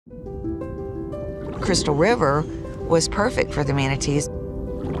Crystal River was perfect for the manatees.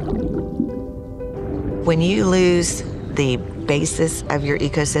 When you lose the basis of your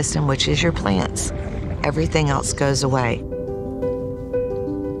ecosystem, which is your plants, everything else goes away.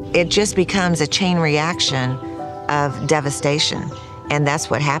 It just becomes a chain reaction of devastation, and that's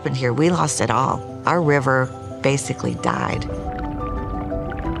what happened here. We lost it all. Our river basically died.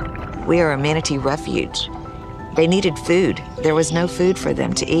 We are a manatee refuge. They needed food. There was no food for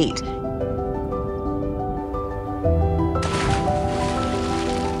them to eat.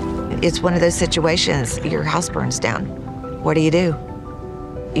 It's one of those situations, your house burns down. What do?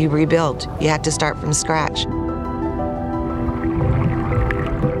 You rebuild. You have to start from scratch.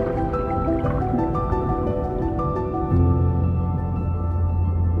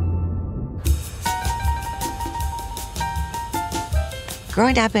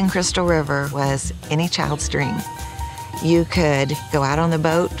 Growing up in Crystal River was any child's dream. You could go out on the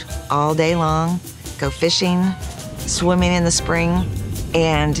boat all day long, go fishing, swimming in the spring,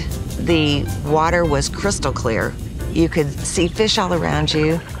 and the water was crystal clear. You could see fish all around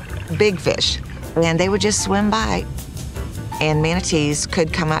you, big fish, and they would just swim by. And manatees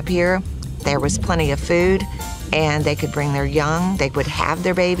could come up here. There was plenty of food, and they could bring their young. They would have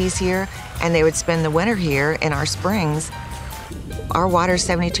their babies here, and they would spend the winter here in our springs. Our water's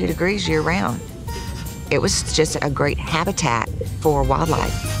 72 degrees year-round. It was just a great habitat for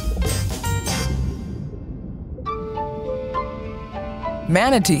wildlife.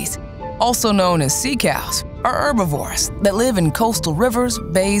 Manatees, also known as sea cows, are herbivores that live in coastal rivers,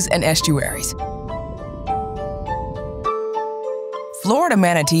 bays, and estuaries. Florida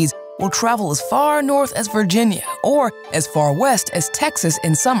manatees will travel as far north as Virginia or as far west as Texas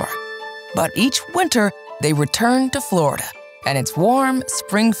in summer. But each winter, they return to Florida and its warm,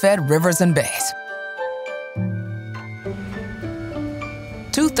 spring-fed rivers and bays.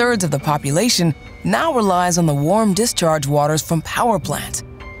 2/3 of the population now relies on the warm discharge waters from power plants.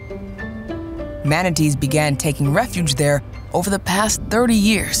 Manatees began taking refuge there over the past 30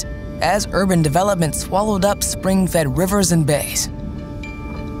 years as urban development swallowed up spring-fed rivers and bays.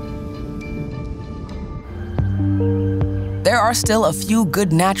 There are still a few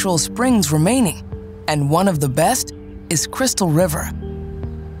good natural springs remaining, and one of the best is Crystal River.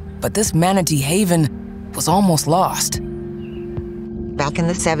 But this manatee haven was almost lost. Back in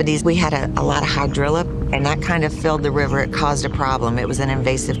the 70s, we had a lot of hydrilla, and that kind of filled the river. It caused a problem. It was an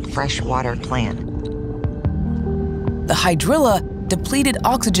invasive freshwater plant. The hydrilla depleted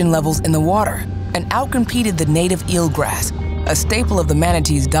oxygen levels in the water and outcompeted the native eelgrass, a staple of the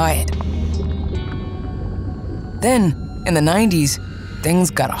manatee's diet. Then, in the 90s, things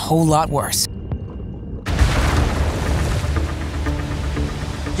got a whole lot worse.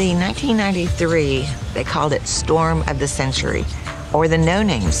 The 1993, they called it Storm of the Century, or the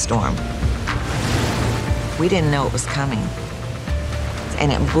no-name storm. We didn't know it was coming.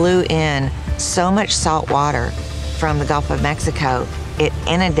 And it blew in so much salt water from the Gulf of Mexico, it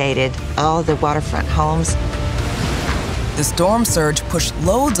inundated all the waterfront homes. The storm surge pushed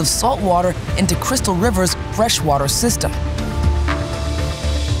loads of salt water into Crystal River's freshwater system.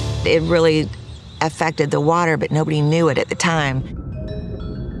 It really affected the water, but nobody knew it at the time.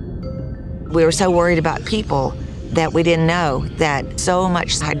 We were so worried about people that we didn't know that so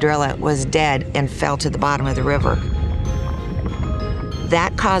much hydrilla was dead and fell to the bottom of the river.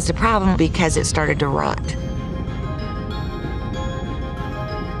 That caused a problem because it started to rot.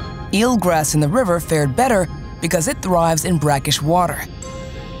 Eelgrass in the river fared better because it thrives in brackish water.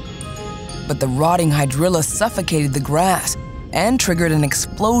 But the rotting hydrilla suffocated the grass and triggered an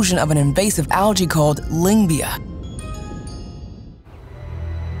explosion of an invasive algae called lyngbia.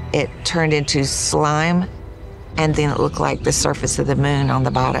 It turned into slime, and then it looked like the surface of the moon on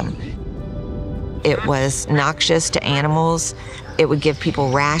the bottom. It was noxious to animals. It would give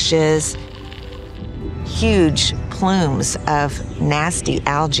people rashes. Huge plumes of nasty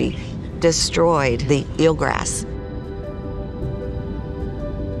algae destroyed the eelgrass.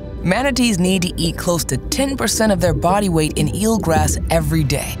 Manatees need to eat close to 10% of their body weight in eelgrass every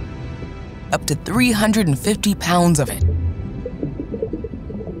day, up to 350 pounds of it.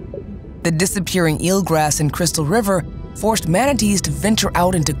 The disappearing eelgrass in Crystal River forced manatees to venture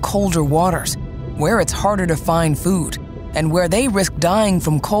out into colder waters, where it's harder to find food and where they risk dying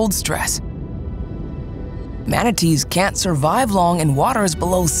from cold stress. Manatees can't survive long in waters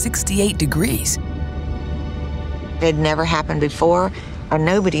below 68 degrees. It had never happened before, and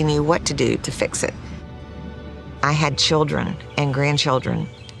nobody knew what to do to fix it. I had children and grandchildren,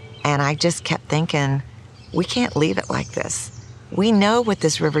 and I just kept thinking, we can't leave it like this. We know what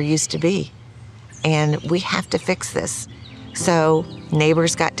this river used to be, and we have to fix this. So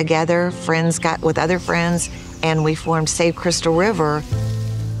neighbors got together, friends got with other friends, and we formed Save Crystal River.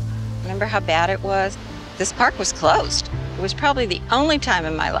 Remember how bad it was? This park was closed. It was probably the only time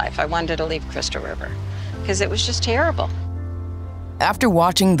in my life I wanted to leave Crystal River because it was just terrible. After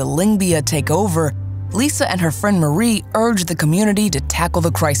watching the Lyngbya take over, Lisa and her friend Marie urged the community to tackle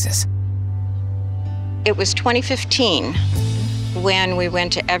the crisis. It was 2015 when we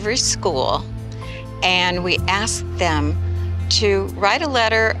went to every school and we asked them to write a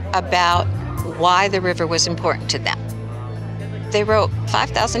letter about why the river was important to them. They wrote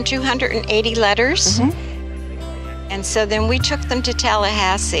 5,280 letters. And so then we took them to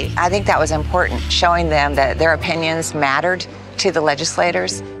Tallahassee. I think that was important, showing them that their opinions mattered to the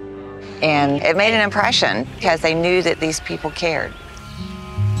legislators. And it made an impression because they knew that these people cared.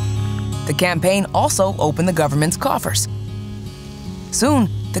 The campaign also opened the government's coffers. Soon,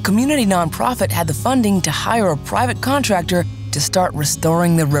 the community nonprofit had the funding to hire a private contractor to start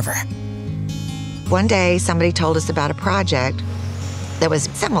restoring the river. One day, somebody told us about a project that was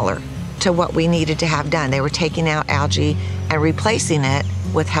similar to what we needed to have done. They were taking out algae and replacing it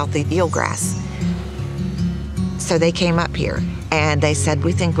with healthy eelgrass. So they came up here and they said,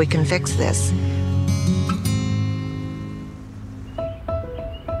 we think we can fix this.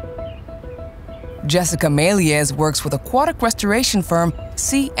 Jessica Mailliez works with aquatic restoration firm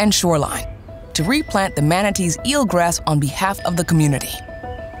Sea and Shoreline to replant the Manatees eelgrass on behalf of the community.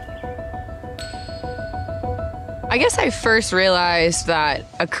 I guess I first realized that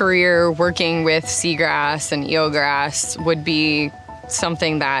a career working with seagrass and eelgrass would be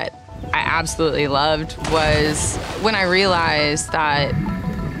something that I absolutely loved was when I realized that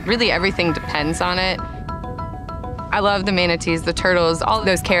really everything depends on it. I love the manatees, the turtles, all of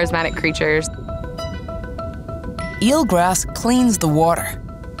those charismatic creatures. Eelgrass cleans the water.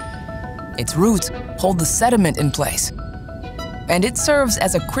 Its roots hold the sediment in place, and it serves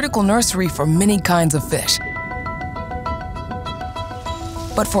as a critical nursery for many kinds of fish.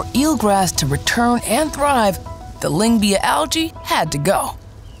 But for eelgrass to return and thrive, the Lyngbya algae had to go.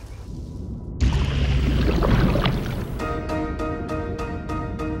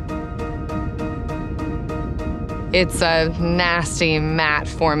 It's a nasty,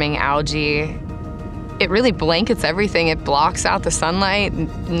 mat-forming algae. It really blankets everything. It blocks out the sunlight.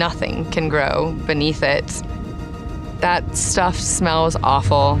 Nothing can grow beneath it. That stuff smells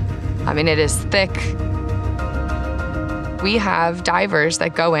awful. I mean, it is thick. We have divers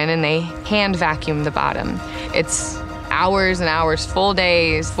that go in and they hand vacuum the bottom. It's hours and hours, full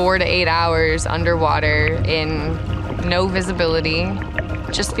days, 4 to 8 hours underwater in no visibility,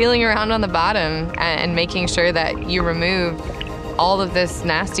 just feeling around on the bottom and making sure that you remove all of this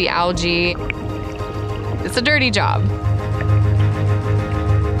nasty algae. It's a dirty job.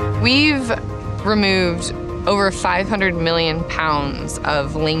 We've removed over 500 million pounds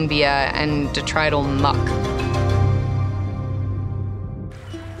of Lyngbya and detrital muck.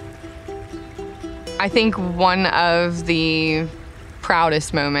 I think one of the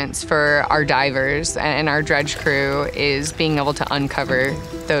proudest moments for our divers and our dredge crew is being able to uncover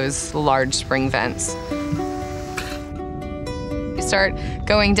those large spring vents. You start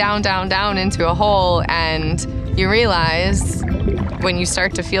going down, down, down into a hole, and you realize when you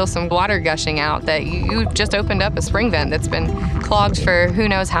start to feel some water gushing out that you just opened up a spring vent that's been clogged for who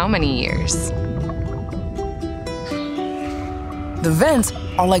knows how many years. The vents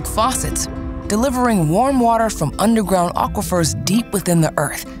are like faucets, delivering warm water from underground aquifers deep within the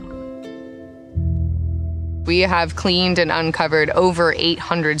earth. We have cleaned and uncovered over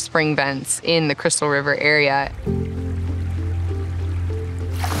 800 spring vents in the Crystal River area.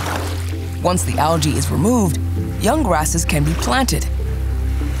 Once the algae is removed, young grasses can be planted.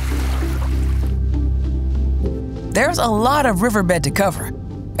 There's a lot of riverbed to cover,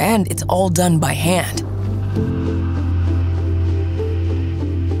 and it's all done by hand.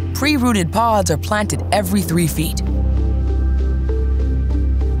 Pre-rooted pods are planted every 3 feet.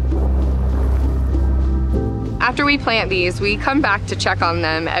 After we plant these, we come back to check on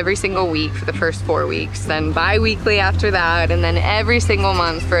them every single week for the first 4 weeks, then bi-weekly after that, and then every single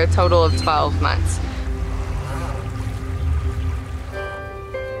month for a total of 12 months.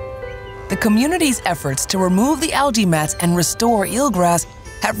 The community's efforts to remove the algae mats and restore eelgrass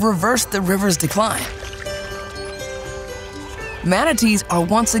have reversed the river's decline. Manatees are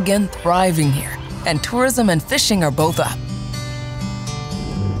once again thriving here, and tourism and fishing are both up.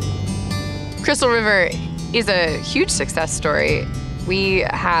 Crystal River is a huge success story. We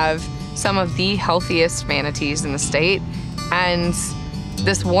have some of the healthiest manatees in the state, and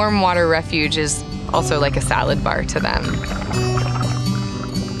this warm water refuge is also like a salad bar to them.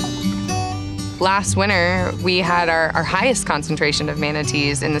 last winter, we had our highest concentration of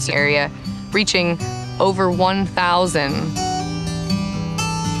manatees in this area, reaching over 1,000.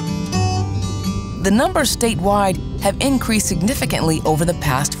 The numbers statewide have increased significantly over the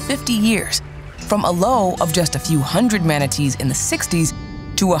past 50 years, from a low of just a few hundred manatees in the 60s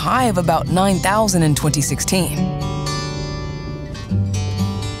to a high of about 9,000 in 2016.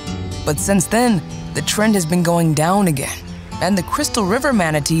 But since then, the trend has been going down again, and the Crystal River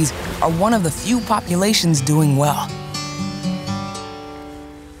manatees are one of the few populations doing well.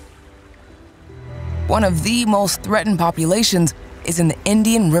 One of the most threatened populations is in the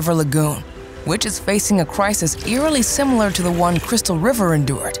Indian River Lagoon, which is facing a crisis eerily similar to the one Crystal River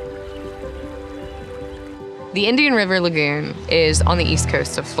endured. The Indian River Lagoon is on the east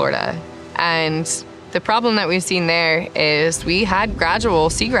coast of Florida, and the problem that we've seen there is we had gradual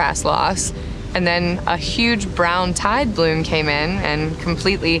seagrass loss, and then a huge brown tide bloom came in and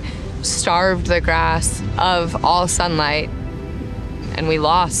completely starved the grass of all sunlight, and we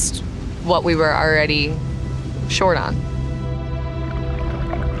lost what we were already short on.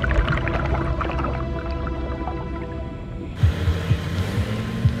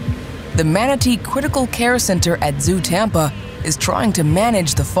 The Manatee Critical Care Center at Zoo Tampa is trying to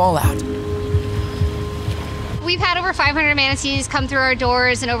manage the fallout. We've had over 500 manatees come through our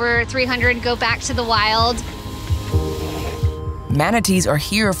doors and over 300 go back to the wild. Manatees are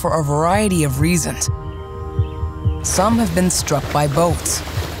here for a variety of reasons. Some have been struck by boats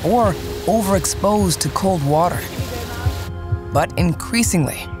or overexposed to cold water. But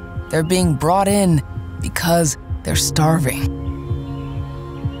increasingly, they're being brought in because they're starving.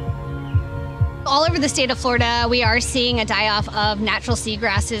 All over the state of Florida, we are seeing a die-off of natural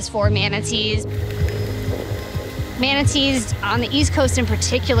seagrasses for manatees. Manatees on the East Coast in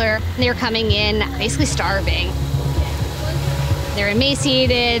particular, they're coming in basically starving. They're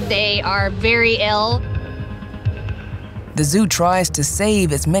emaciated, they are very ill. The zoo tries to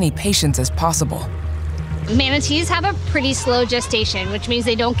save as many patients as possible. Manatees have a pretty slow gestation, which means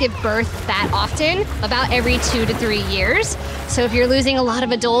they don't give birth that often, about every 2 to 3 years. So if you're losing a lot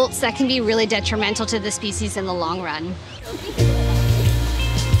of adults, that can be really detrimental to the species in the long run.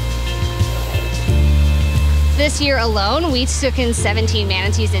 This year alone, we took in 17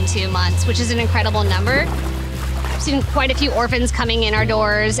 manatees in 2 months, which is an incredible number. We've seen quite a few orphans coming in our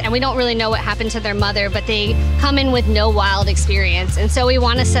doors, and we don't really know what happened to their mother, but they come in with no wild experience. And so we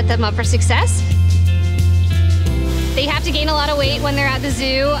want to set them up for success. They have to gain a lot of weight when they're at the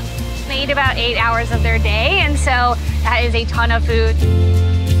zoo. They eat about 8 hours of their day, and so that is a ton of food.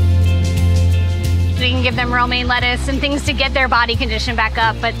 We can give them romaine lettuce and things to get their body condition back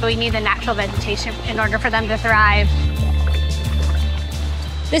up, but we need the natural vegetation in order for them to thrive.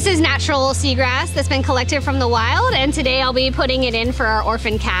 This is natural seagrass that's been collected from the wild, and today I'll be putting it in for our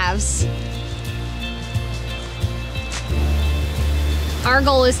orphan calves. Our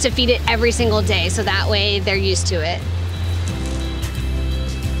goal is to feed it every single day, so that way they're used to it.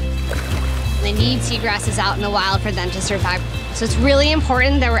 They need seagrasses out in the wild for them to survive. So it's really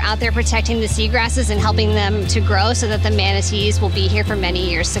important that we're out there protecting the seagrasses and helping them to grow so that the manatees will be here for many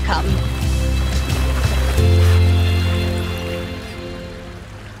years to come.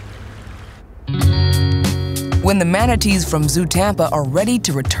 When the manatees from Zoo Tampa are ready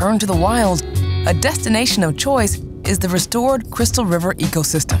to return to the wild, a destination of choice is the restored Crystal River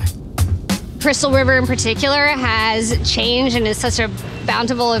ecosystem. Crystal River in particular has changed and is such a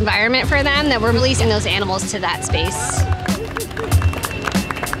bountiful environment for them that we're releasing those animals to that space.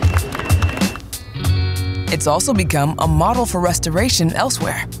 It's also become a model for restoration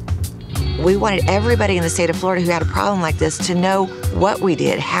elsewhere. We wanted everybody in the state of Florida who had a problem like this to know what we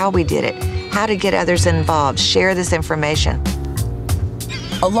did, how we did it, how to get others involved, share this information.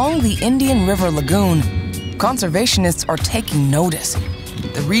 Along the Indian River Lagoon, conservationists are taking notice.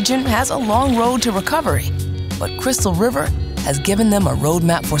 The region has a long road to recovery, but Crystal River has given them a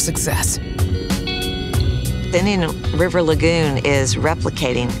roadmap for success. The Indian River Lagoon is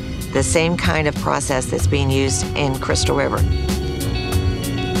replicating the same kind of process that's being used in Crystal River.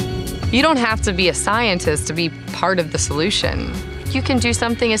 You don't have to be a scientist to be part of the solution. You can do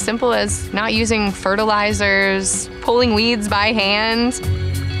something as simple as not using fertilizers, pulling weeds by hand.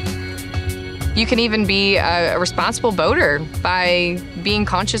 You can even be a responsible boater by being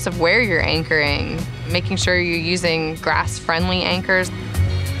conscious of where you're anchoring, making sure you're using grass-friendly anchors.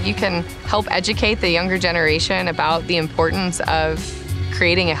 You can help educate the younger generation about the importance of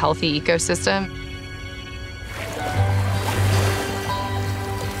creating a healthy ecosystem.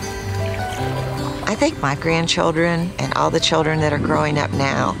 I think my grandchildren and all the children that are growing up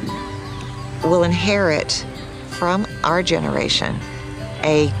now will inherit from our generation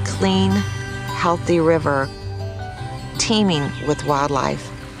a clean, healthy river teeming with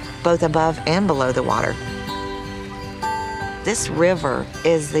wildlife, both above and below the water. This river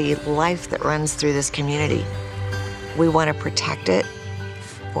is the life that runs through this community. We want to protect it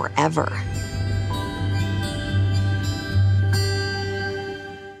forever.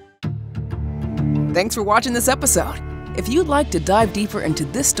 Thanks for watching this episode. If you'd like to dive deeper into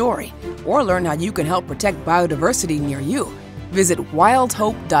this story or learn how you can help protect biodiversity near you, visit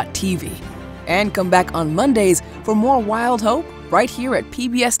wildhope.tv and come back on Mondays for more Wild Hope right here at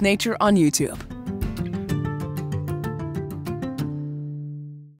PBS Nature on YouTube.